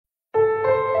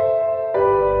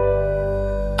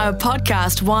A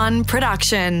Podcast One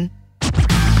production.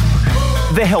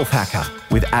 The Health Hacker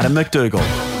with Adam McDougall.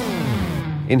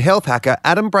 In Health Hacker,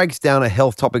 Adam breaks down a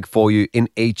health topic for you in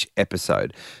each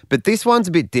episode. But this one's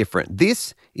a bit different.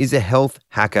 This is a Health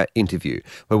Hacker interview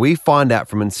where we find out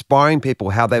from inspiring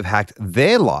people how they've hacked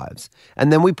their lives,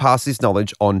 and then we pass this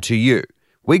knowledge on to you.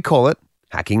 We call it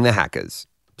Hacking the Hackers.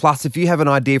 Plus, if you have an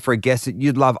idea for a guest that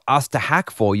you'd love us to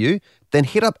hack for you, then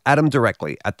hit up Adam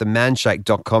directly at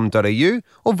themanshake.com.au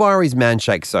or via his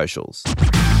Manshake socials.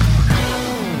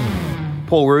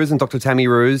 Paul Roos and Dr. Tami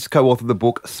Roos co-authored the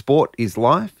book Sport is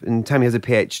Life, and Tami has a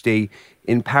PhD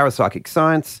in parapsychic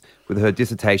science with her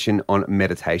dissertation on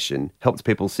meditation. Helps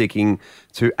people seeking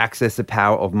to access the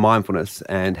power of mindfulness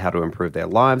and how to improve their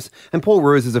lives. And Paul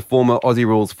Roos is a former Aussie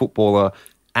Rules footballer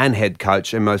and head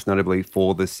coach, and most notably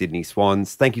for the Sydney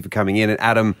Swans. Thank you for coming in. And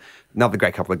Adam, another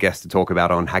great couple of guests to talk about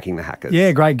on Hacking the Hackers.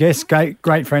 Yeah, great guests,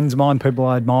 great friends of mine, people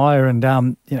I admire, and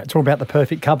talk about the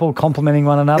perfect couple, complimenting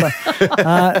one another.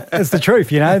 It's the truth,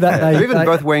 They're even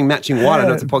both wearing matching white. I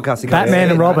know it's a podcast. Batman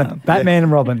and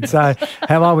Robin. So,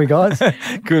 how are we, guys?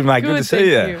 Good, mate. Good to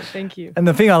see you. Thank you. And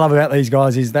the thing I love about these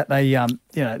guys is that they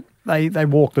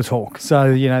walk the talk.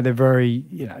 So, they're very,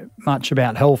 much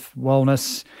about health,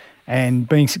 wellness, and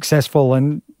being successful,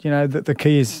 and the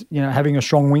key is having a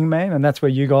strong wingman, and that's where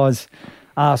you guys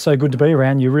are so good to be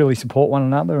around. You really support one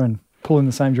another and pull in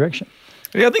the same direction.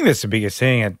 Yeah, I think that's the biggest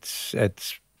thing.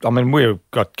 We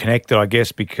got connected, I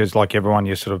guess, because like everyone,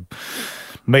 you sort of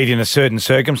meet in a certain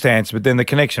circumstance, but then the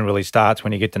connection really starts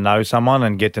when you get to know someone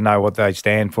and get to know what they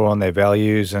stand for and their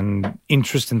values and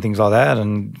interests and things like that,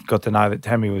 and got to know that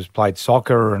Tami played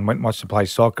soccer and went much to play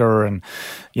soccer, and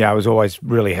was always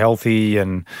really healthy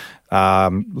and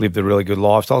lived a really good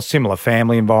lifestyle. Similar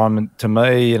family environment to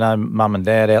me, mum and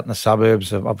dad out in the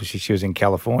suburbs. Obviously, she was in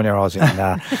California. I was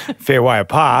in fair way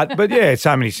apart. But,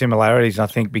 so many similarities, I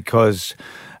think, because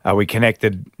we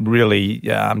connected really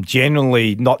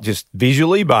genuinely, not just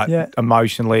visually, but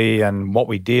emotionally, and what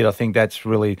we did. I think that's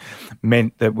really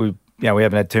meant that we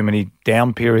haven't had too many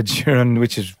down periods,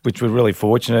 which we're really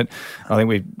fortunate. I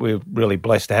think we're really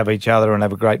blessed to have each other and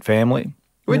have a great family.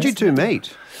 Where'd you two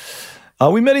meet?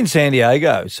 We met in San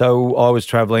Diego. So I was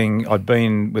travelling. I'd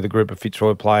been with a group of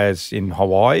Fitzroy players in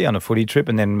Hawaii on a footy trip,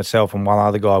 and then myself and one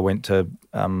other guy went to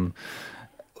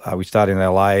we started in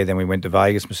LA, then we went to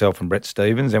Vegas, myself and Brett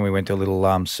Stevens, then we went to a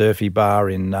little surfy bar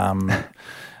in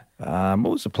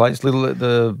what was the place?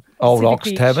 The Old Pacific Ox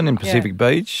Beach. Tavern in Pacific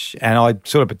Beach, and I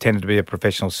sort of pretended to be a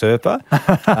professional surfer.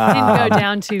 Didn't go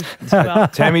down too well.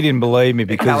 Tammy didn't believe me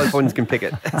because Californians can pick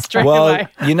it. Straight away.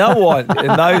 You know what?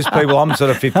 And those people, I'm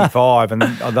sort of 55, and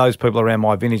those people around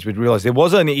my vintage would realise there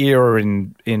was an era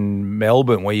in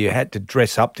Melbourne where you had to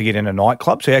dress up to get in a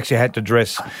nightclub. So you actually had to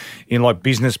dress in like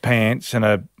business pants and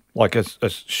a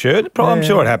shirt. I'm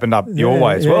sure it happened up your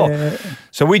way as well. Yeah.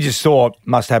 So we just thought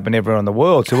must happen everywhere in the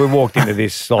world. So we walked into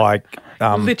this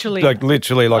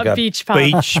literally like a beach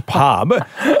pub,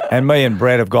 and me and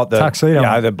Brad have got the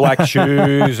tuxedo, the black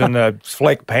shoes and the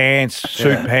fleck pants,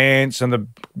 suit pants, and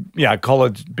the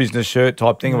collared business shirt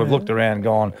type thing. And we've looked around and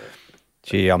gone,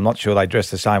 gee, I'm not sure they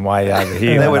dress the same way over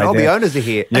here. They went, the owners are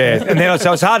here. Yeah, and then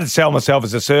so it's hard to sell myself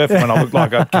as a surfer when I look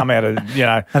like I'd come out of,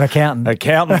 an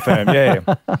accountant firm, yeah.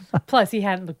 Plus, he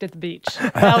hadn't looked at the beach.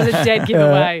 That was a dead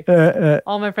giveaway.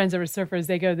 All my friends that were surfers,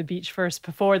 they go to the beach first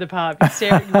before the pub.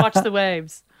 You watch the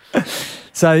waves.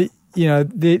 So,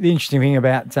 the interesting thing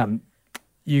about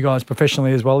you guys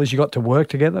professionally as well is you got to work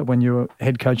together when you were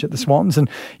head coach at the Swans, and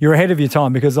you're ahead of your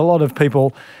time because a lot of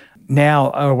people now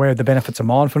are aware of the benefits of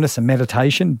mindfulness and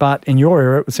meditation, but in your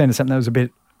era it was seen as something that was a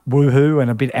bit woohoo and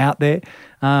a bit out there.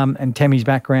 And Tami's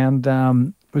background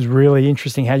was really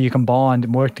interesting how you combined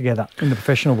and worked together in the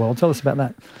professional world. Tell us about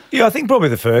that. Yeah, I think probably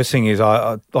the first thing is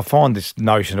I find this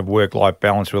notion of work-life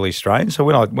balance really strange. So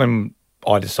when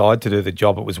I decided to do the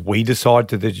job, it was we decided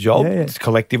to do the job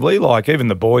collectively. Like even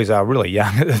the boys are really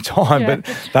young at the time, but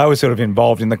they were sort of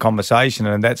involved in the conversation.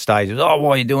 And at that stage, it was, why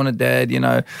are you doing it, Dad?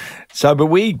 So, but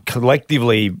we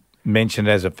collectively mentioned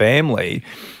it as a family.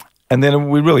 And then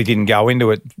we really didn't go into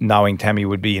it knowing Tami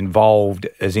would be involved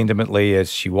as intimately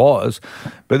as she was.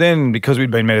 But then because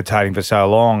we'd been meditating for so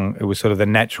long, it was sort of the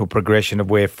natural progression of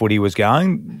where footy was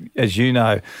going. As you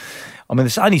know,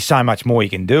 there's only so much more you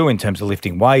can do in terms of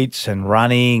lifting weights and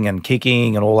running and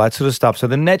kicking and all that sort of stuff. So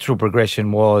the natural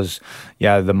progression was,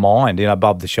 the mind,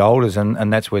 above the shoulders,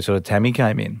 and that's where sort of Tami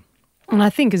came in. And I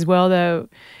think as well, though,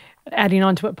 adding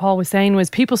on to what Paul was saying, was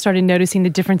people started noticing the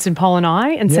difference in Paul and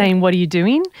I and saying, what are you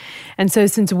doing? And so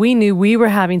since we knew we were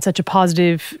having such a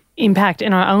positive impact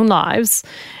in our own lives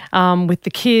with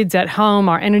the kids at home,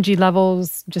 our energy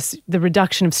levels, just the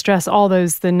reduction of stress, all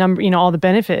those, the number, all the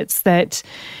benefits that,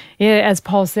 as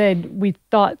Paul said, we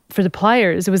thought for the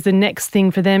players, it was the next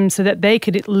thing for them so that they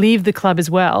could leave the club as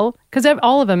well. Because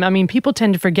all of them, people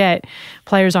tend to forget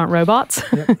players aren't robots.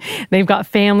 Yep. They've got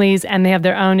families and they have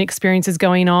their own experiences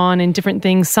going on and different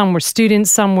things. Some were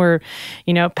students, some were,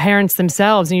 parents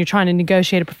themselves, and you're trying to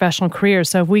negotiate a professional career.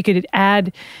 So if we could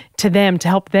add to them to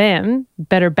help them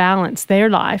better balance their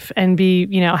life and be,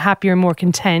 happier and more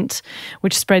content,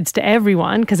 which spreads to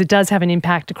everyone because it does have an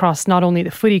impact across not only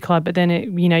the footy club, but then,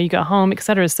 you go home, et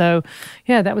cetera. So,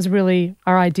 that was really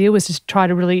our idea, was to try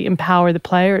to really empower the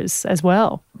players as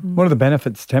well. What are the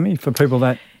benefits, Tami, for people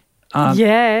that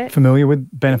aren't familiar with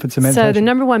benefits of meditation? So the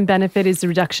number one benefit is the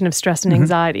reduction of stress and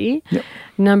anxiety. Yep.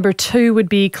 Number two would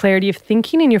be clarity of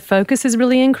thinking, and your focus is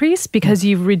really increased because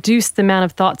you've reduced the amount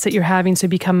of thoughts that you're having, so you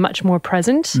become much more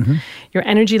present. Your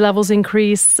energy levels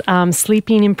increase,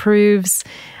 sleeping improves.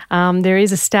 There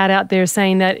is a stat out there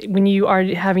saying that when you are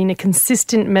having a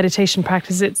consistent meditation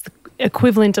practice, it's the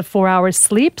equivalent of 4 hours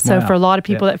sleep. So for a lot of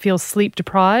people that feel sleep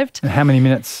deprived. And how many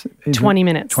minutes? 20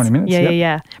 minutes. 20 minutes?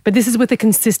 Yeah. But this is with a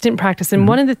consistent practice. And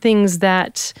one of the things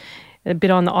that, a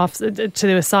bit on the off to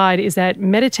the aside, is that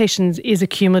meditation is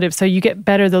accumulative. So you get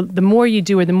better, the more you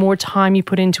do or the more time you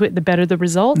put into it, the better the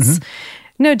results.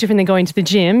 No different than going to the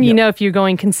gym. Yep. If you're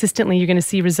going consistently, you're going to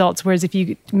see results. Whereas if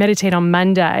you meditate on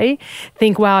Monday,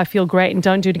 think, wow, I feel great, and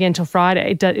don't do it again until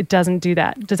Friday, it doesn't do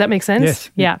that. Does that make sense?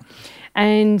 Yes. Yeah.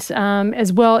 And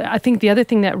as well, I think the other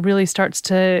thing that really starts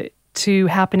to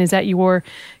happen is that your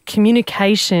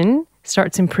communication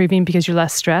starts improving because you're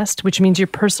less stressed, which means your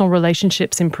personal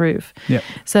relationships improve. Yep.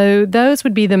 So those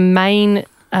would be the main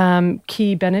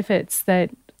key benefits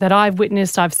that I've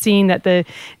witnessed, I've seen, that the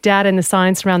data and the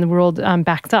science around the world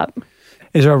backs up.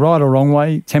 Is there a right or wrong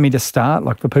way, Tami, to start?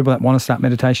 Like for people that want to start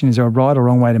meditation, is there a right or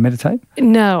wrong way to meditate?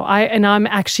 No, I'm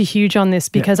actually huge on this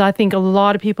because I think a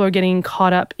lot of people are getting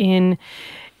caught up in,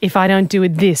 if I don't do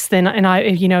this, then, and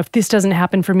if this doesn't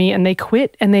happen for me, and they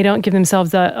quit and they don't give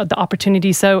themselves the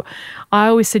opportunity. So I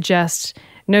always suggest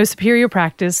no superior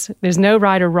practice. There's no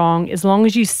right or wrong. As long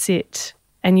as you sit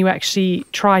and you actually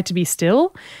try to be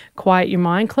still, quiet your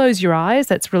mind, close your eyes.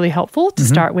 That's really helpful to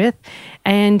start with.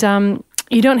 And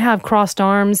you don't have crossed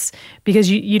arms because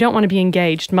you don't want to be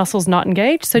engaged. Muscles not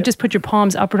engaged. So just put your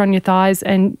palms upward on your thighs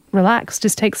and relax.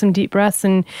 Just take some deep breaths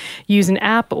and use an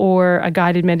app or a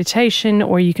guided meditation,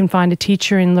 or you can find a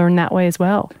teacher and learn that way as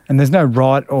well. And there's no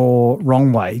right or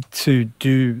wrong way to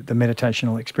do the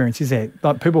meditational experience, is there?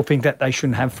 Like people think that they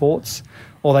shouldn't have thoughts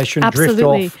or they shouldn't drift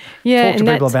off. Yeah, talk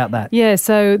to people about that. Yeah,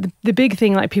 so the big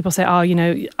thing, like people say, I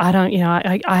don't,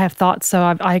 I have thoughts,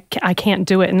 so I can't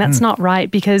do it. And that's not right,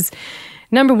 because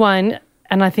number one,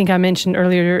 and I think I mentioned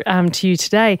earlier to you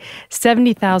today,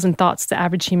 70,000 thoughts to the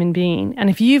average human being. And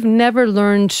if you've never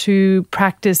learned to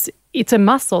practice, it's a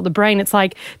muscle, the brain. It's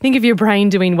like, think of your brain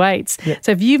doing weights. Yeah.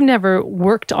 So if you've never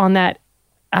worked on that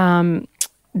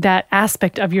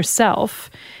aspect of yourself,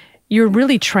 you're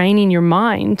really training your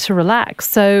mind to relax.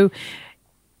 So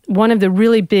one of the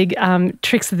really big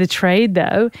tricks of the trade,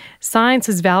 though, science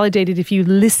has validated if you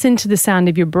listen to the sound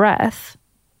of your breath,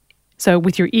 so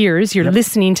with your ears, you're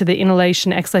listening to the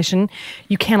inhalation, exhalation,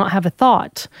 you cannot have a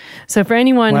thought. So for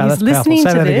anyone who's listening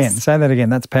to this... Say that again.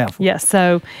 That's powerful. Yes.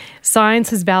 So science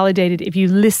has validated if you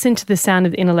listen to the sound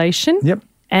of the inhalation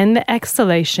and the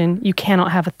exhalation, you cannot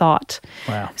have a thought.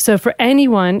 Wow. So for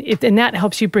anyone, and that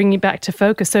helps you bring you back to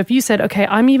focus. So if you said, okay,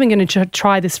 I'm even going to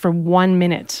try this for 1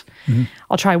 minute.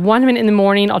 I'll try 1 minute in the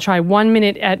morning. I'll try 1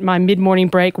 minute at my mid-morning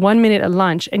break, 1 minute at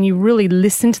lunch, and you really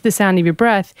listen to the sound of your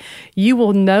breath, you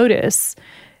will notice,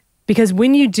 because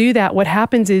when you do that, what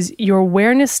happens is your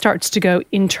awareness starts to go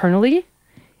internally,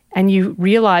 and you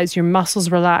realize your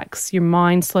muscles relax, your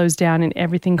mind slows down, and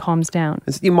everything calms down.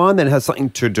 Your mind then has something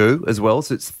to do as well,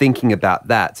 so it's thinking about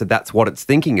that. So that's what it's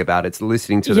thinking about. It's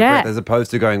listening to the breath, as opposed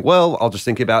to going, well, I'll just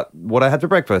think about what I had for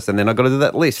breakfast, and then I've got to do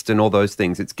that list and all those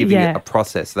things. It's giving it a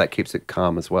process, so that keeps it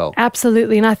calm as well.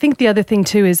 Absolutely. And I think the other thing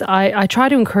too is I try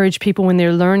to encourage people when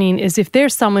they're learning is if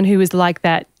there's someone who is like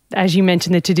that, as you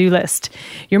mentioned, the to-do list,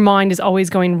 your mind is always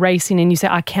going racing and you say,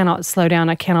 I cannot slow down,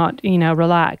 I cannot,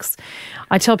 relax.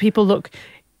 I tell people, look,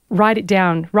 write it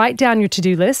down. Write down your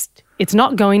to-do list. It's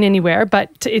not going anywhere, but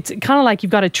it's kind of like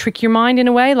you've got to trick your mind in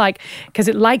a way, like, because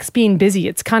it likes being busy.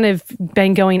 It's kind of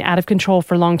been going out of control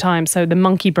for a long time. So the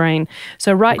monkey brain.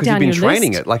 So write down your list. Because you've been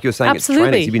training it, like you're saying, Absolutely.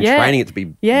 It's training. You've been training it to be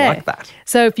like that.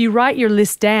 So if you write your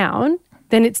list down,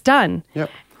 then it's done. Yep.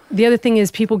 the other thing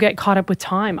is people get caught up with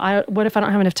time. What if I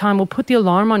don't have enough time? Well, put the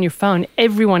alarm on your phone.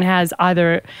 Everyone has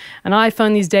either an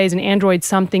iPhone these days, an Android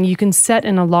something. You can set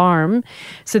an alarm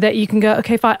so that you can go,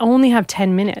 okay, if I only have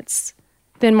 10 minutes,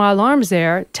 then my alarm's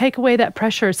there. Take away that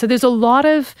pressure. So there's a lot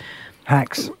of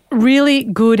hacks. Really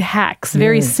good hacks,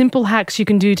 very simple hacks you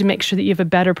can do to make sure that you have a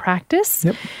better practice.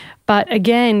 Yep. But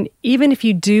again, even if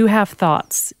you do have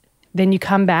thoughts, then you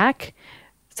come back.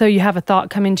 So you have a thought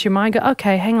come into your mind, go,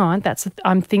 okay, hang on,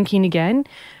 I'm thinking again.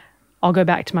 I'll go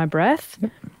back to my breath.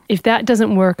 Yep. If that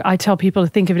doesn't work, I tell people to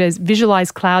think of it as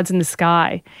visualize clouds in the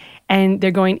sky. And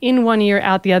they're going in one ear,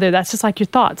 out the other. That's just like your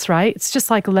thoughts, right? It's just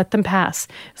like let them pass.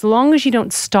 As long as you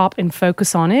don't stop and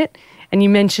focus on it. And you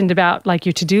mentioned about like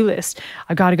your to-do list.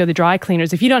 I got to go to the dry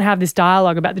cleaners. If you don't have this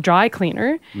dialogue about the dry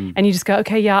cleaner and you just go,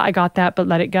 okay, yeah, I got that, but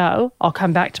let it go. I'll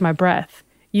come back to my breath.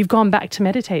 You've gone back to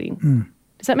meditating.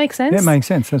 Does that make sense? That makes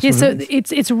sense. That's yeah, what so it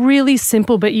is. it's really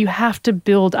simple, but you have to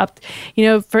build up. You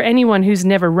know, for anyone who's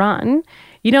never run,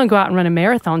 you don't go out and run a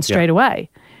marathon straight away.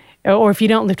 Or if you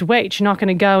don't lift weights, you're not going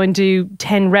to go and do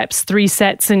 10 reps, 3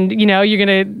 sets, and, you know, you're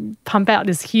going to pump out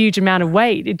this huge amount of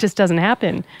weight. It just doesn't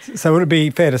happen. So would it be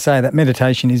fair to say that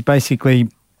meditation is basically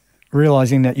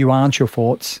realising that you aren't your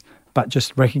thoughts, but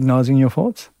just recognising your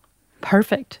thoughts?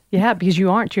 Perfect. Yeah, because you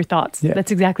aren't your thoughts. Yeah.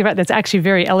 That's exactly right. That's actually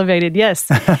very elevated, yes.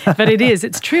 But it is.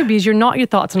 It's true because you're not your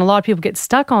thoughts. And a lot of people get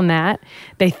stuck on that.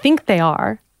 They think they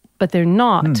are, but they're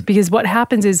not. Because what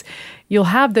happens is you'll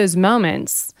have those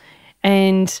moments,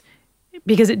 and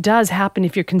because it does happen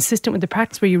if you're consistent with the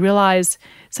practice, where you realize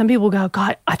some people go,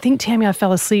 God, I think, Tami, I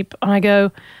fell asleep. And I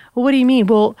go, well, what do you mean?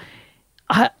 Well,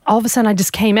 all of a sudden I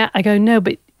just came out. I go, no,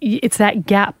 but it's that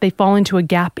gap. They fall into a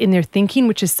gap in their thinking,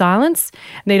 which is silence.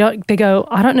 And they go,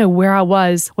 I don't know where I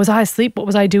was. Was I asleep? What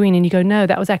was I doing? And you go, no,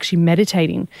 that was actually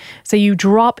meditating. So you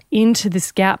drop into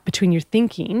this gap between your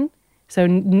thinking.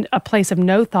 So a place of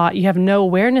no thought, you have no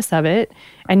awareness of it.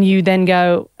 And you then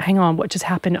go, hang on, what just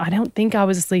happened? I don't think I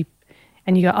was asleep.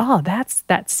 And you go, oh, that's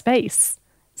that space.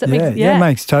 Does that make sense? Yeah, it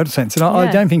makes total sense. And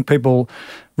I don't think people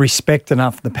respect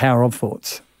enough the power of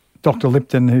thoughts. Dr.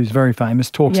 Lipton, who's very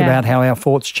famous, talks about how our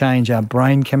thoughts change our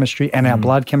brain chemistry and our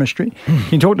blood chemistry.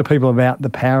 Can you talk to people about the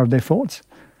power of their thoughts?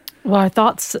 Well, our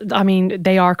thoughts, I mean,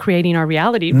 they are creating our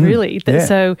reality, really. Yeah.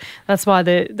 So that's why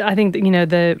I think, you know,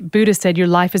 the Buddha said your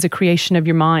life is a creation of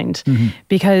your mind.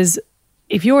 Because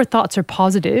if your thoughts are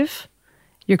positive,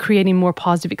 you're creating more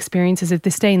positive experiences. If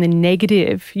they stay in the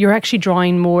negative, you're actually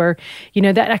drawing more, you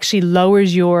know, that actually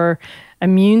lowers your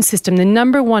immune system. The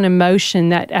number one emotion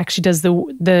that actually does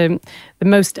the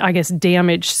most, I guess,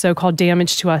 damage, so-called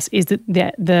damage to us, is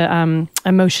the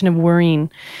emotion of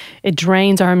worrying. It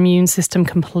drains our immune system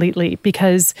completely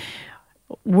because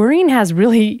worrying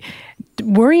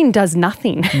does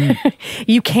nothing.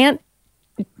 You can't,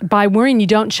 by worrying, you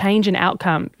don't change an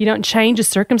outcome. You don't change a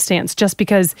circumstance just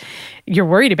because you're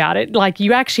worried about it. Like,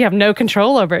 you actually have no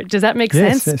control over it. Does that make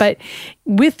sense? Yes. But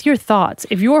with your thoughts,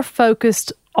 if you're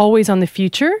focused always on the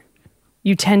future,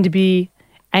 you tend to be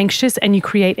anxious and you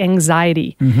create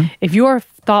anxiety. If your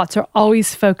thoughts are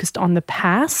always focused on the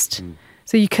past,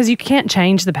 because you can't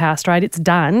change the past, right? It's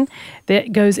done.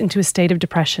 That goes into a state of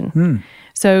depression.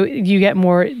 So you get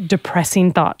more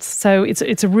depressing thoughts. So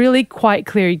it's really quite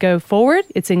clear. You go forward,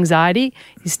 it's anxiety.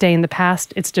 You stay in the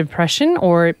past, it's depression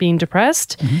or being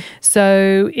depressed.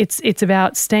 So it's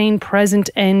about staying present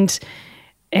and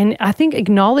I think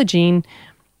acknowledging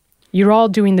you're all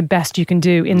doing the best you can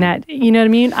do in that, you know what I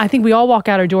mean? I think we all walk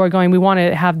out our door going, we want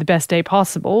to have the best day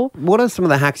possible. What are some of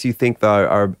the hacks you think, though,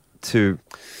 are to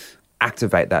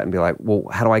activate that and be like, well,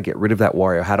 how do I get rid of that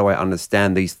worry? Or how do I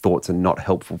understand these thoughts are not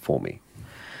helpful for me?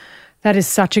 That is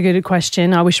such a good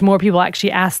question. I wish more people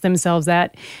actually ask themselves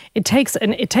that. It takes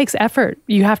effort.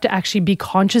 You have to actually be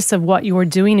conscious of what you're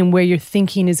doing and where your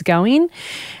thinking is going.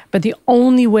 But the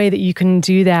only way that you can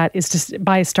do that is just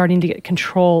by starting to get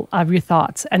control of your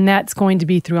thoughts. And that's going to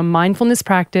be through a mindfulness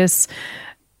practice,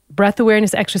 breath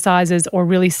awareness exercises, or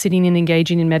really sitting and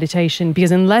engaging in meditation.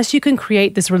 Because unless you can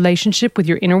create this relationship with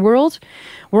your inner world,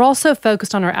 we're also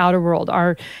focused on our outer world,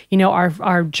 our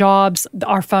jobs,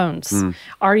 our phones,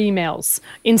 our emails,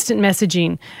 instant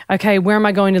messaging. Okay, where am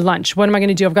I going to lunch? What am I going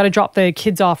to do? I've got to drop the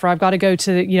kids off, or I've got to go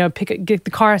to, get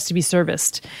the car has to be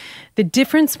serviced. The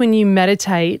difference when you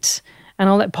meditate, and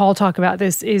I'll let Paul talk about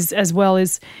this, is as well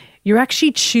as you're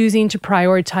actually choosing to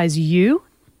prioritize you,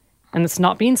 and it's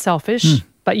not being selfish.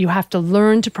 But you have to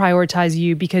learn to prioritize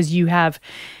you because you have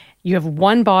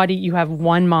one body, you have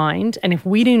one mind. And if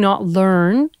we do not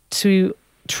learn to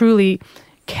truly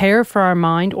care for our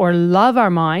mind or love our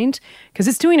mind, because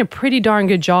it's doing a pretty darn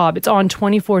good job. It's on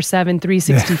 24/7,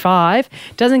 365.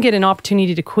 Doesn't get an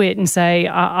opportunity to quit and say,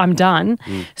 I'm done.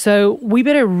 So we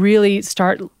better really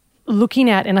start looking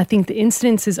at, and I think the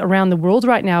incidences around the world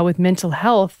right now with mental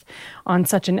health on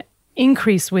such an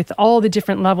increase with all the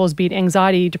different levels, be it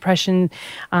anxiety, depression,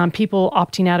 people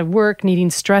opting out of work, needing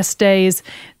stress days.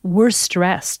 We're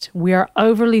stressed. We are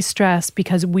overly stressed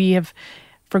because we have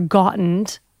forgotten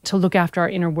to look after our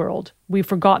inner world. We've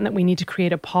forgotten that we need to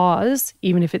create a pause,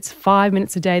 even if it's 5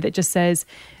 minutes a day, that just says,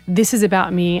 this is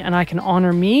about me and I can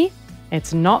honor me.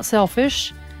 It's not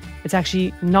selfish. It's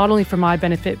actually not only for my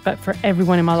benefit, but for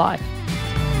everyone in my life.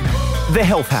 The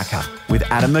Health Hacker with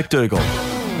Adam McDougall.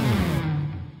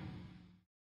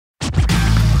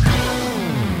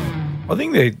 I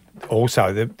think that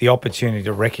also the opportunity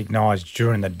to recognise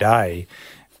during the day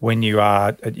when you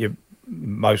are at your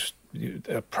most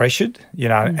pressured,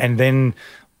 and then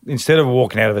instead of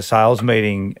walking out of a sales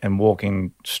meeting and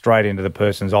walking straight into the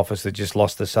person's office that just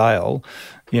lost the sale,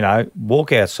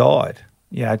 walk outside,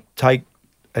 take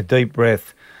a deep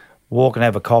breath, walk and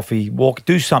have a coffee,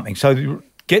 do something. So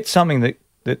get something that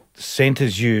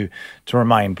centres you to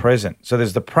remain present. So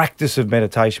there's the practice of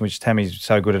meditation, which Tammy's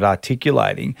so good at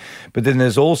articulating, but then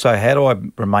there's also, how do I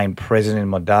remain present in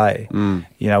my day?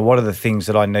 What are the things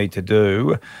that I need to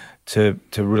do to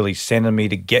really centre me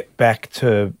to get back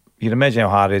to, you'd imagine how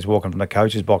hard it is walking from the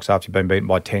coach's box after you've been beaten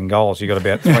by 10 goals. You've got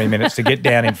about 3 minutes to get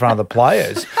down in front of the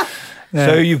players. Yeah.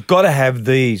 So you've got to have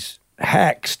these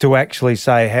hacks to actually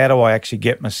say, how do I actually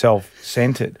get myself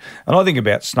centered? And I think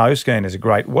about snow skiing as a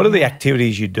great, what are the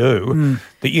activities you do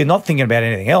that you're not thinking about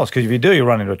anything else? Because if you do, you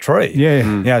run into a tree.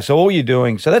 Yeah. So all you're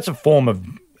doing, so that's a form of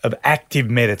active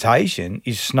meditation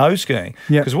is snow skiing.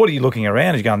 Because what are you looking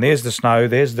around? You're going, there's the snow,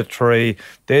 there's the tree,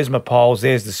 there's my poles,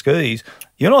 there's the skis.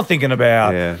 You're not thinking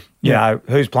about,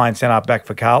 who's playing centre back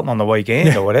for Carlton on the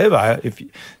weekend or whatever.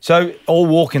 Or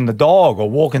walking the dog or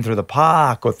walking through the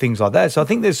park or things like that. So I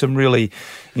think there's some really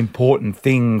important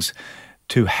things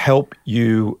to help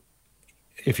you,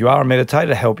 if you are a meditator,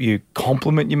 to help you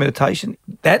complement your meditation.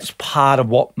 That's part of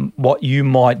what you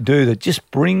might do that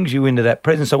just brings you into that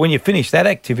presence. So when you finish that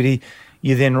activity,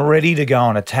 you're then ready to go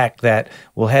and attack that.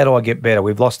 Well, how do I get better?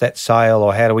 We've lost that sale,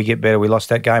 or how do we get better? We lost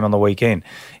that game on the weekend.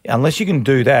 Unless you can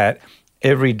do that,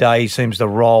 every day seems to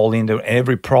roll into,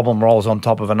 every problem rolls on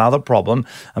top of another problem.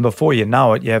 And before you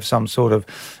know it, you have some sort of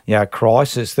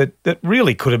crisis that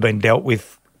really could have been dealt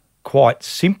with quite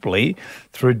simply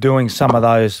through doing some of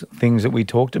those things that we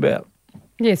talked about.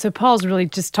 Yeah, so Paul's really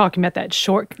just talking about that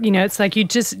short, it's like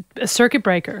a circuit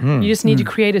breaker. You just need to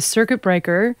create a circuit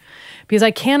breaker, because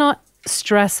I cannot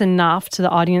stress enough to the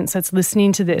audience that's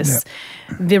listening to this,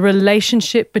 the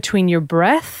relationship between your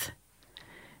breath,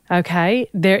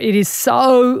 it is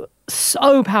so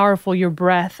powerful, your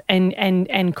breath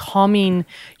and calming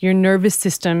your nervous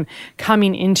system,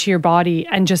 coming into your body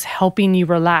and just helping you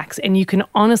relax. And you can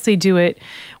honestly do it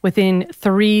within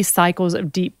 3 cycles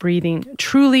of deep breathing.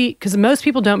 Truly, because most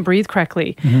people don't breathe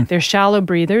correctly. They're shallow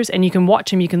breathers, and you can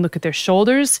watch them. You can look at their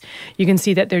shoulders. You can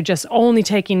see that they're just only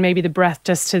taking maybe the breath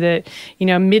just to the,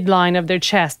 midline of their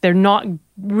chest. They're not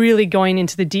really going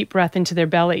into the deep breath into their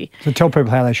belly. So tell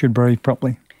people how they should breathe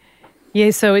properly.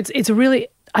 Yeah, so it's really,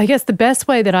 I guess the best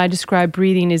way that I describe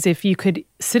breathing is if you could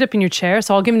sit up in your chair.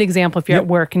 So I'll give an example if you're at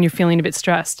work and you're feeling a bit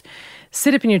stressed.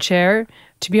 Sit up in your chair.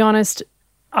 To be honest,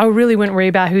 I really wouldn't worry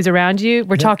about who's around you.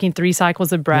 We're talking 3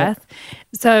 cycles of breath.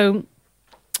 So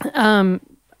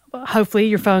hopefully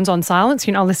your phone's on silence.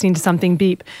 You're not listening to something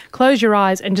beep. Close your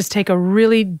eyes and just take a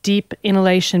really deep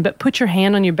inhalation, but put your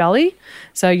hand on your belly.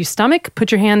 So your stomach,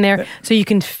 put your hand there so you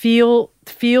can feel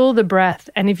the breath.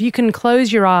 And if you can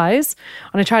close your eyes,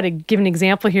 I'm going to try to give an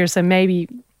example here. So maybe,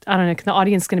 I don't know, the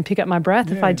audience is going to pick up my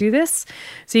breath if I do this.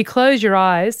 So you close your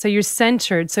eyes, so you're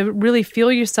centered. So really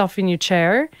feel yourself in your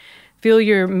chair. Feel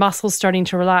your muscles starting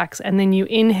to relax. And then you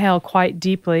inhale quite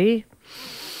deeply.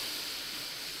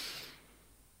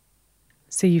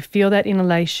 So you feel that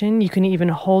inhalation. You can even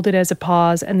hold it as a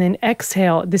pause. And then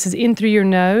exhale. This is in through your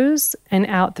nose and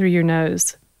out through your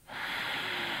nose.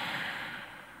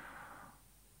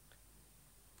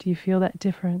 Do you feel that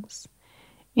difference?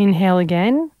 Inhale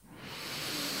again.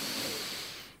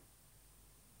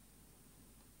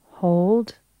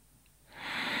 Hold.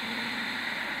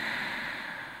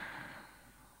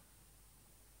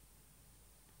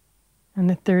 And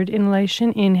the third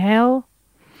inhalation, inhale.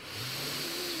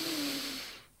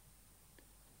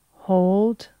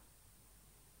 Hold.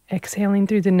 Exhaling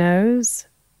through the nose.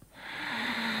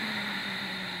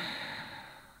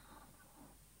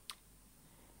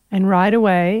 And right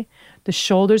away, the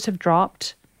shoulders have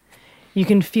dropped. You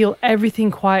can feel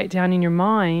everything quiet down in your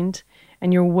mind,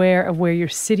 and you're aware of where you're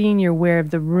sitting, you're aware of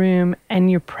the room,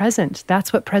 and you're present.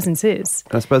 That's what presence is.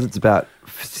 And I suppose it's about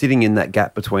sitting in that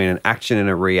gap between an action and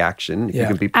a reaction. If you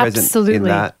can be present in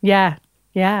that.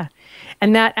 Yeah.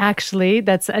 And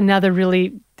that's another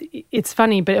really, it's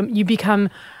funny, but you become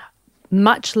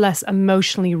much less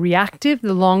emotionally reactive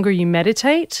the longer you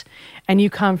meditate, and you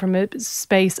come from a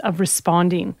space of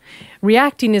responding.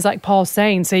 Reacting is like Paul's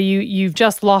saying, so you've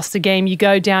just lost a game, you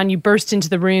go down, you burst into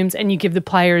the rooms, and you give the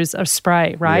players a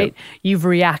spray, right? Yep. You've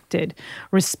reacted.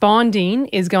 Responding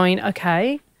is going,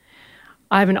 okay,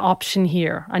 I have an option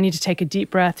here. I need to take a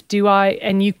deep breath. Do I?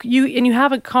 And you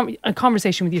have a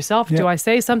conversation with yourself. Yep. Do I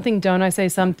say something? Don't I say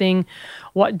something?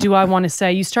 What do I want to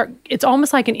say? You start. It's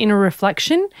almost like an inner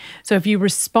reflection. So if you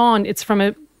respond, it's from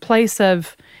a place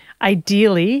of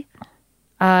ideally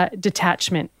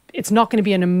detachment. It's not going to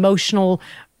be an emotional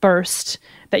burst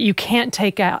that you can't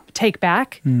take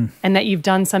back, and that you've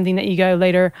done something that you go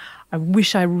later, I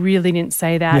wish I really didn't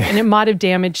say that. Yeah. And it might have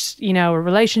damaged, a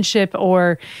relationship,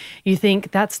 or you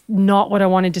think that's not what I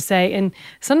wanted to say. And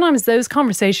sometimes those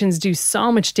conversations do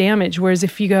so much damage. Whereas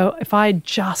if I had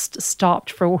just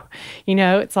stopped for,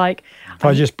 it's like. If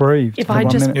I just breathed. If I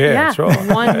just, that's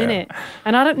right. 1 minute.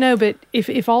 And I don't know, but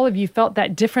if all of you felt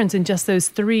that difference in just those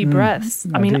 3 breaths,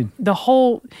 I mean,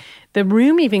 the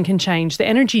room even can change. The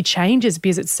energy changes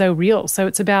because it's so real. So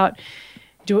it's about,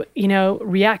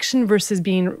 reaction versus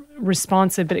being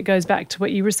responsive. But it goes back to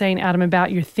what you were saying, Adam,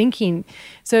 about your thinking.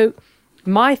 So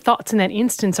my thoughts in that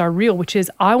instance are real, which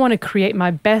is I want to create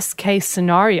my best case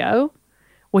scenario,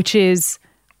 which is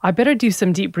I better do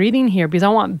some deep breathing here because I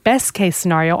want best case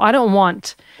scenario. I don't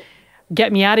want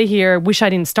get me out of here, wish I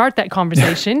didn't start that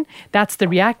conversation. That's the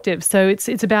reactive. So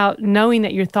it's about knowing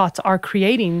that your thoughts are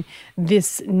creating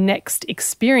this next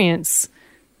experience.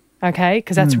 Okay,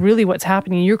 because that's really what's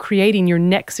happening. You're creating your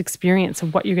next experience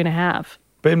of what you're going to have.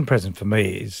 Being present for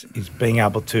me is being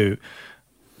able to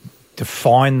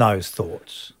define those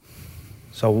thoughts.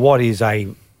 So what is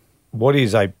a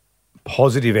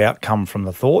positive outcome from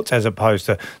the thoughts, as opposed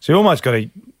to, so you almost got to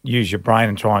use your brain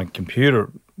and try and computer.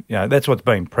 That's what's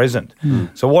being present.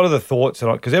 So what are the thoughts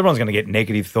because everyone's going to get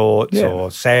negative thoughts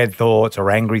or sad thoughts or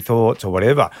angry thoughts or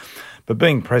whatever. But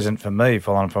being present for me,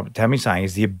 following from what Tammy's saying,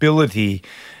 is the ability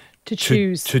to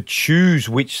choose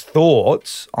which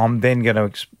thoughts I'm then going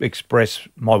to express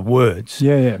my words.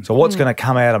 So what's going to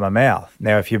come out of my mouth?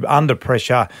 Now, if you're under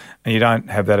pressure and you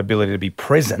don't have that ability to be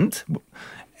present,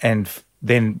 and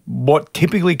then what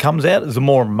typically comes out is the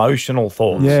more emotional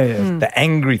thoughts, the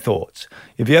angry thoughts.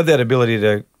 If you have that ability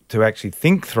to actually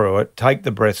think through it, take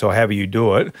the breaths or however you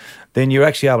do it, then you're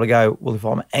actually able to go, well, if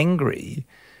I'm angry,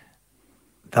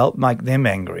 they'll make them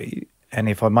angry. And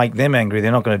if I make them angry,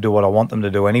 they're not going to do what I want them to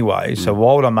do anyway. So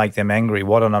why would I make them angry?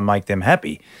 Why don't I make them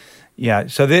happy?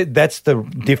 So that's the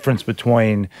difference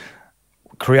between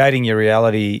creating your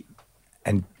reality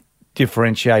and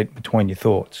differentiate between your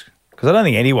thoughts. Because I don't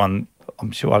think anyone,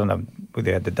 I'm sure, I don't know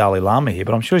whether the Dalai Lama here,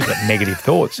 but I'm sure he's got negative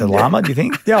thoughts. The Lama, do you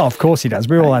think? Yeah, of course he does.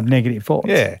 We all have negative thoughts.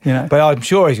 Yeah. But I'm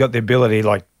sure he's got the ability,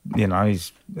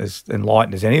 he's as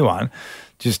enlightened as anyone,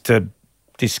 just to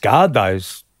discard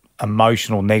those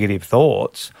emotional negative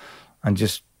thoughts and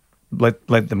just let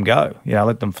them go,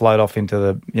 let them float off into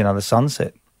the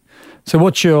sunset. So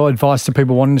what's your advice to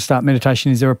people wanting to start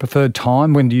meditation? Is there a preferred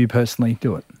time? When do you personally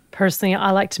do it? Personally, I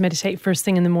like to meditate first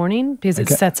thing in the morning because it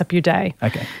sets up your day.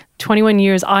 Okay. 21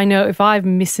 years, I know if I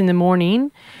miss in the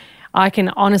morning, I can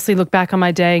honestly look back on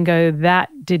my day and go, that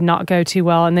did not go too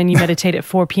well. And then you meditate at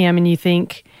 4 p.m. and you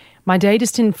think, my day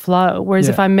just didn't flow. Whereas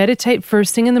if I meditate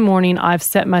first thing in the morning, I've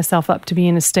set myself up to be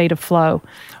in a state of flow.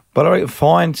 But I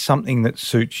find something that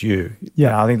suits you.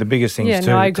 I think the biggest thing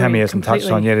Tammy hasn't touched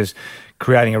on yet is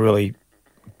creating a really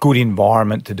good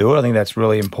environment to do it. I think that's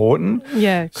really important.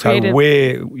 Yeah. So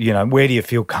where do you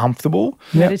feel comfortable?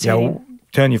 Meditating.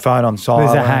 Turn your phone on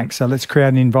silent. There's a hack. So let's create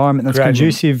an environment that's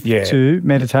conducive to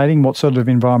meditating. What sort of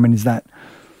environment is that?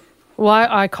 Well,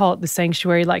 I call it the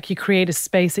sanctuary. Like you create a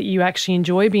space that you actually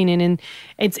enjoy being in, and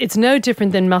it's no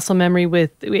different than muscle memory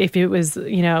with if it was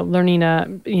learning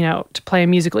to play a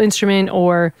musical instrument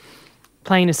or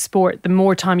playing a sport. The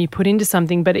more time you put into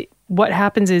something, but what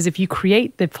happens is if you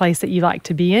create the place that you like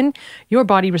to be in, your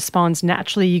body responds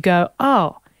naturally. You go,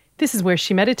 oh, this is where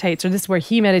she meditates, or this is where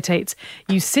he meditates.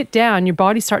 You sit down, your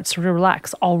body starts to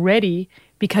relax already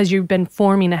because you've been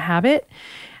forming a habit.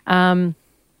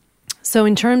 So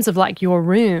in terms of like your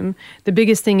room, the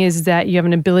biggest thing is that you have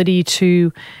an ability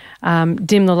to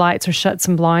dim the lights or shut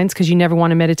some blinds because you never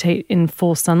want to meditate in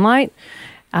full sunlight.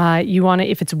 You want to,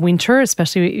 if it's winter,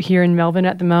 especially here in Melbourne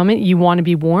at the moment, you want to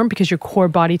be warm because your core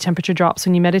body temperature drops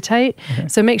when you meditate. Okay.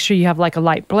 So make sure you have like a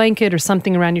light blanket or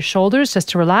something around your shoulders just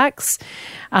to relax.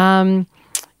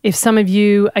 If some of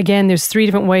you, again, there's 3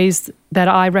 different ways that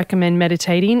I recommend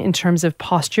meditating in terms of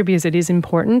posture because it is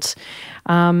important.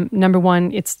 Number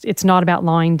 1, it's not about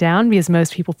lying down because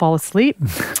most people fall asleep.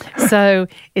 So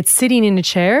it's sitting in a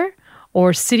chair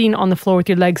or sitting on the floor with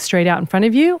your legs straight out in front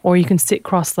of you, or you can sit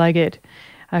cross-legged.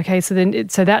 Okay, so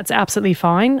that's absolutely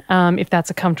fine if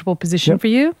that's a comfortable position for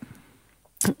you.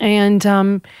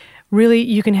 And really,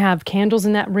 you can have candles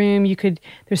in that room.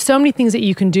 There's so many things that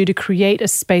you can do to create a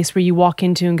space where you walk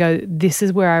into and go, this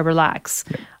is where I relax.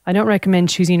 Yep. I don't recommend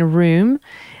choosing a room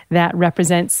that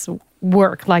represents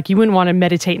work. Like you wouldn't want to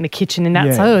meditate in the kitchen and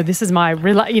that's, this is my,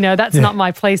 that's not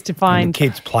my place to find. In the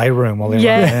kids' playroom while they're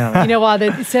down.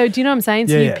 So do you know what I'm saying?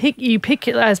 So you pick,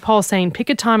 as Paul's saying, pick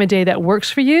a time of day that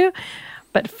works for you,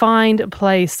 but find a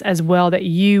place as well that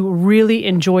you really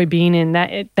enjoy being in,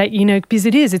 because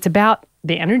it's about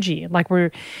the energy,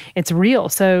 it's real.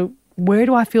 So where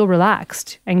do I feel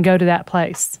relaxed and go to that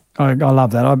place? I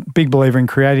love that. I'm a big believer in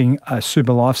creating a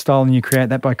super lifestyle, and you create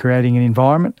that by creating an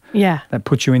environment that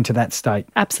puts you into that state.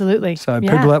 Absolutely. So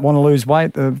people that want to lose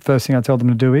weight, the first thing I tell them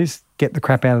to do is get the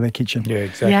crap out of their kitchen. Yeah,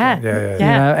 exactly.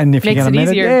 Yeah. And if Makes you're going to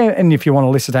meditate, and if you want to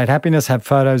elicitate happiness, have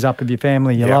photos up of your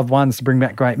family, your loved ones to bring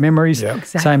back great memories. Yep.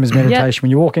 Exactly. Same as meditation.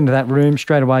 When you walk into that room,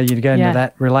 straight away you go into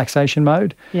that relaxation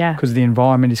mode because the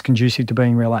environment is conducive to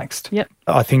being relaxed. Yep.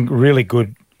 I think really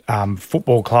good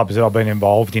football clubs that I've been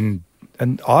involved in,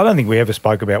 and I don't think we ever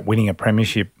spoke about winning a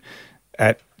premiership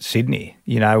at Sydney,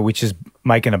 which is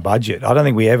making a budget. I don't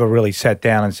think we ever really sat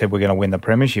down and said we're going to win the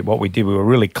premiership. What we did, we were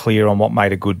really clear on what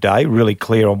made a good day, really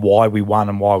clear on why we won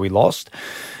and why we lost.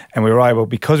 And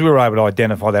because we were able to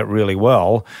identify that really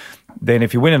well, then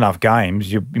if you win enough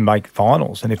games, you make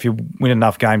finals. And if you win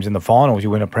enough games in the finals,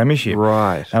 you win a premiership.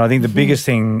 Right. And I think the biggest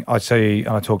thing I see, and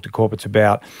I talk to corporates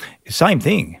about, is the same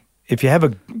thing. If you have a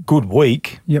good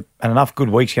week, and enough good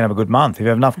weeks, you're going to have a good month. If you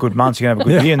have enough good months, you're going to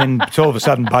have a good year, and then all of a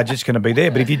sudden budget's going to be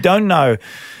there. But if you don't know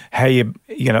how you're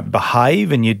going to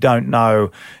behave, and you don't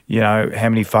know, how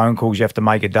many phone calls you have to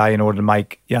make a day in order to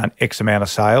make an X amount of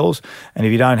sales, and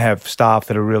if you don't have staff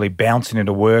that are really bouncing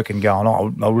into work and going,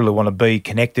 I really want to be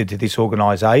connected to this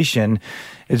organisation,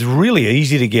 it's really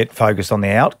easy to get focused on the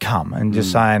outcome and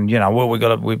just saying,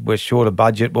 we're short of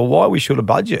budget. Well, why are we short of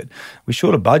budget? We're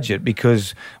short of budget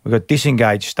because we've got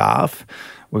disengaged staff.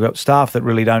 We've got staff that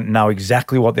really don't know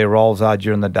exactly what their roles are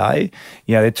during the day.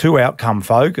 They're too outcome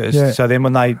focused. Yeah. So then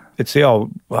when I'm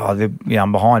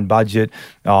behind budget.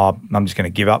 I'm just going to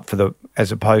give up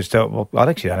as opposed to, I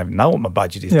actually don't even know what my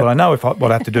budget is, but I know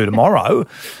what I have to do tomorrow.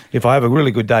 If I have a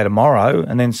really good day tomorrow,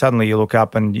 and then suddenly you look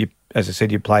up and as I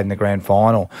said, you played in the grand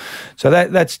final. So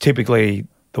that's typically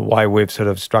the way we've sort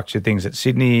of structured things at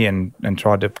Sydney and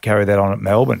tried to carry that on at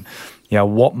Melbourne.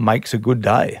 What makes a good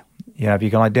day? If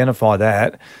you can identify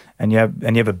that and you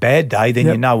have a bad day,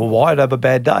 then why did I have a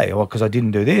bad day? Well, because I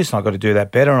didn't do this and I've got to do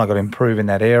that better and I've got to improve in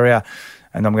that area.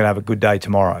 And I'm going to have a good day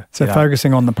tomorrow. So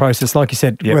focusing on the process, like you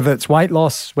said, whether it's weight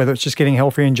loss, whether it's just getting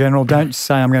healthier in general, don't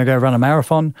say I'm going to go run a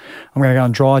marathon, I'm going to go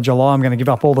on dry July, I'm going to give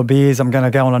up all the beers, I'm going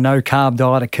to go on a no-carb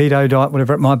diet, a keto diet,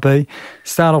 whatever it might be.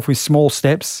 Start off with small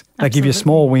steps. They give you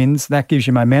small wins. That gives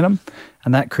you momentum,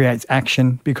 and that creates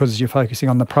action because you're focusing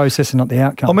on the process and not the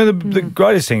outcome. I mean, the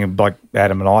greatest thing, like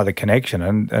Adam and I, the connection,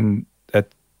 and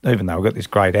even though we've got this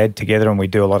great ad together and we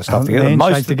do a lot of stuff together,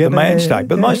 the man shake.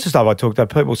 But most of the stuff I talk to,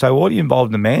 people say, what are you involved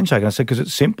in the man shake? And I said, because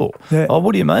it's simple. Yeah. Oh,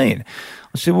 what do you mean?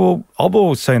 I said, well, I've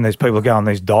always seen these people go on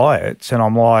these diets, and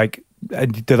I'm like,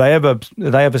 do they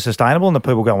ever sustainable? And the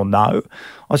people go, well, no.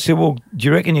 I said, well, do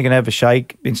you reckon you can have a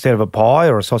shake instead of a pie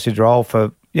or a sausage roll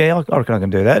for? Yeah, I reckon I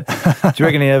can do that. Do you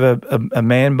reckon you have a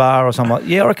man bar or something like?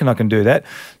 Yeah, I reckon I can do that.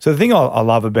 So the thing I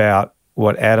love about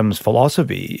what Adam's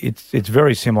philosophy, it's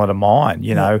very similar to mine.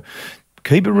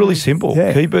 Keep it really simple.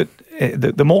 Yeah. Keep it.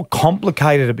 The more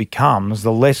complicated it becomes,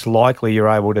 the less likely you're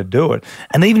able to do it.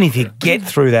 And even if you get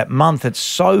through that month, it's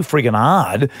so friggin'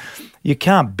 hard. You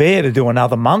can't bear to do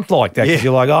another month like that because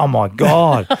you're like, oh my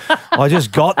God, I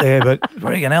just got there, but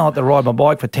friggin' hell, I had to ride my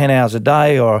bike for 10 hours a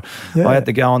day, or I had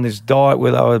to go on this diet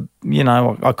where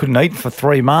I couldn't eat for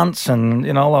 3 months,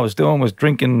 and all I was doing was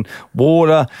drinking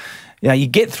water. You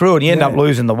get through it and you end up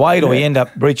losing the weight, or you end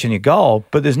up reaching your goal,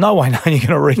 but there's no way knowing you're going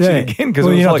to reach it again. Because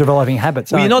you're not developing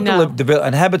habits. Well, you're not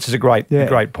and habits is a great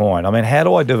point. I mean, how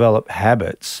do I develop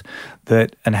habits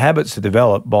and habits are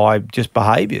developed by just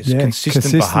behaviours,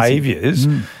 consistent behaviours.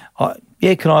 Can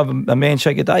I have a man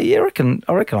shake a day? Yeah,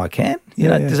 I reckon I can.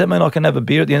 Does that mean I can have a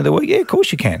beer at the end of the week? Yeah, of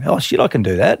course you can. Oh shit, I can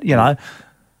do that.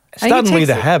 suddenly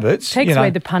the habits takes away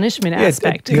the punishment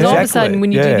aspect. Because all of a sudden,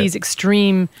 when you do these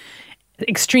extreme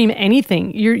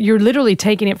anything, you're literally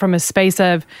taking it from a space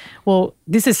of, well,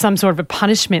 this is some sort of a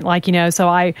punishment, like, so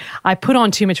I put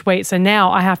on too much weight, so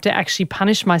now I have to actually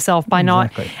punish myself by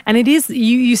not. And it is,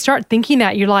 you start thinking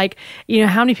that, you're like,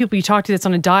 how many people you talk to that's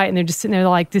on a diet and they're just sitting there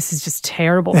like, this is just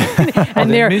terrible.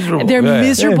 And they're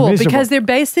miserable because they're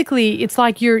basically, it's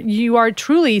like you are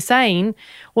truly saying,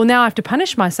 well, now I have to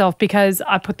punish myself because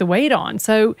I put the weight on.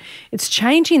 So it's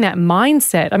changing that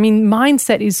mindset. I mean,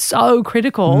 mindset is so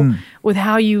critical with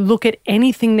how you look at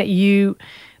anything that you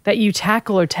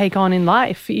tackle or take on in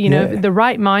life. The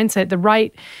right mindset, the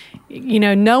right,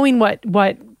 knowing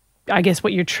what I guess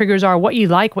what your triggers are, what you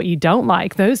like, what you don't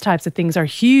like. Those types of things are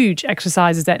huge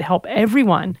exercises that help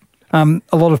everyone. A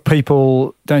lot of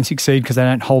people don't succeed because they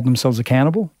don't hold themselves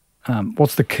accountable.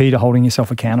 What's the key to holding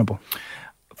yourself accountable?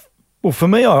 Well, for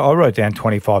me, I wrote down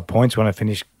 25 points when I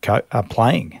finished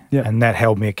playing, and that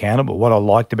held me accountable. What I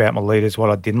liked about my leaders,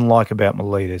 what I didn't like about my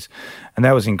leaders, and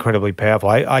that was incredibly powerful.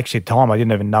 I actually, at the time, I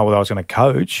didn't even know whether I was going to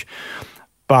coach,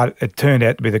 but it turned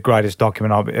out to be the greatest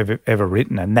document I've ever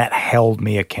written, and that held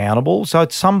me accountable. So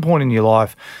at some point in your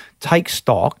life, take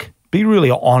stock, be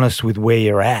really honest with where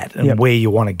you're at and where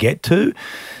you want to get to.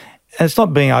 And it's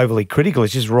not being overly critical,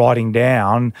 it's just writing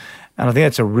down. And I think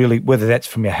that's whether that's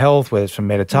from your health, whether it's from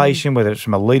meditation, whether it's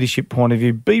from a leadership point of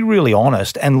view, be really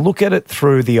honest and look at it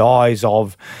through the eyes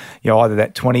of, either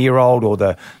that 20-year-old or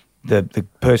the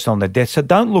person on the death. So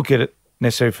don't look at it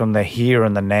necessarily from the here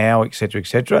and the now, et cetera, et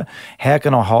cetera. How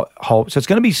can I hold? So it's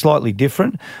going to be slightly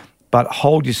different, but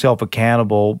hold yourself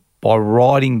accountable by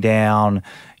writing down,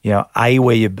 A,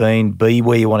 where you've been, B,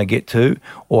 where you want to get to,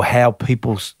 or how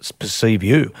people perceive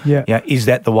you. Is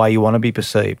that the way you want to be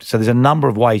perceived? So there's a number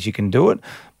of ways you can do it,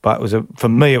 but for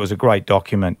me, it was a great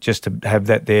document just to have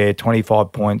that there,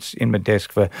 25 points in my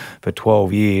desk for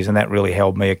 12 years, and that really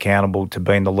held me accountable to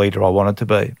being the leader I wanted to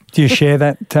be. Do you share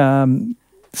that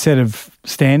set of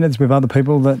standards with other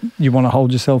people that you want to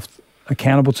hold yourself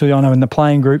accountable to? I know in the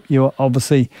playing group, you're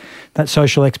obviously that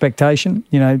social expectation,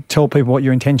 tell people what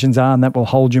your intentions are and that will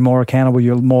hold you more accountable.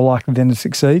 You're more likely then to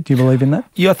succeed. Do you believe in that?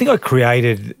 Yeah, I think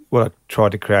what I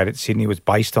tried to create at Sydney was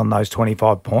based on those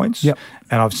 25 points. Yep.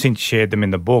 And I've since shared them in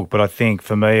the book. But I think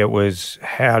for me, it was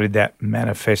how did that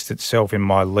manifest itself in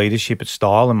my leadership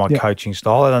style and my coaching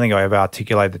style? I don't think I ever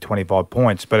articulated the 25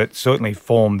 points, but it certainly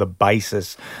formed the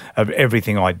basis of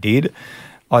everything I did.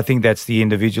 I think that's the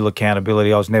individual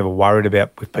accountability. I was never worried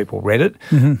about if people read it,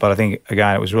 but I think,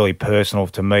 again, it was really personal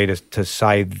to me to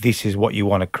say this is what you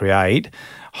want to create,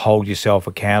 hold yourself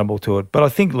accountable to it. But I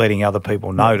think letting other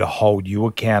people know to hold you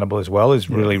accountable as well is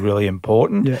really, really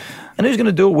important. Yeah. And who's going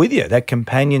to do it with you? That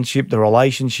companionship, the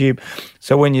relationship.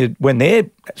 So when they're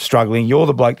struggling, you're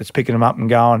the bloke that's picking them up and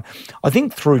going. I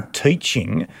think through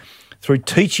teaching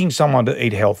someone to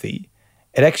eat healthy,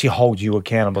 it actually holds you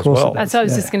accountable as well. That's what I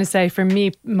was just going to say. For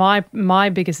me, my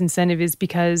biggest incentive is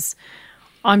because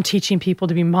I'm teaching people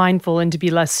to be mindful and to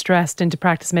be less stressed and to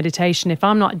practice meditation. If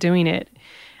I'm not doing it,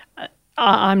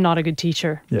 I'm not a good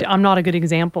teacher. Yeah. I'm not a good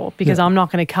example because I'm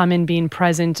not going to come in being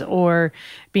present or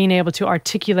being able to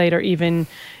articulate or even,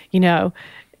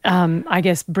 I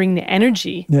guess bring the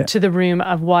energy to the room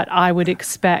of what I would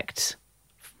expect.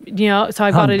 So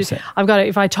I've got to,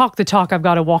 if I talk the talk, I've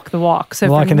got to walk the walk.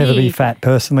 So I can never be fat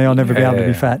personally. I'll never be able to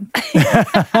be fat.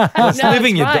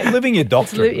 Living your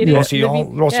doctrine. Rossi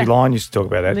Lyon used to talk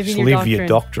about that. Just live your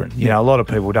doctrine. A lot of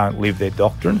people don't live their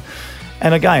doctrine.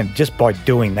 And again, just by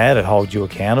doing that, it holds you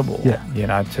accountable,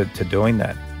 to doing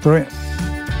that. Brilliant.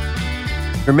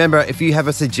 Remember, if you have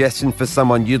a suggestion for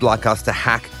someone you'd like us to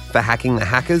hack for hacking the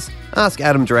hackers, ask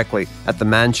Adam directly at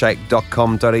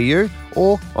themanshake.com.au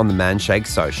or on the Manshake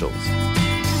socials.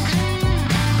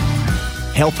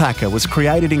 Health Hacker was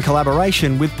created in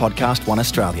collaboration with Podcast One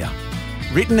Australia.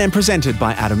 Written and presented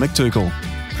by Adam McDougall.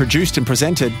 Produced and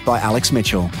presented by Alex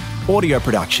Mitchell. Audio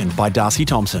production by Darcy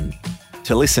Thompson.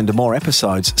 To listen to more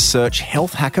episodes, search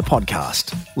Health Hacker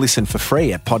Podcast. Listen for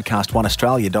free at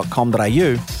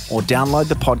podcastoneaustralia.com.au or download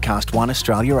the Podcast One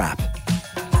Australia app.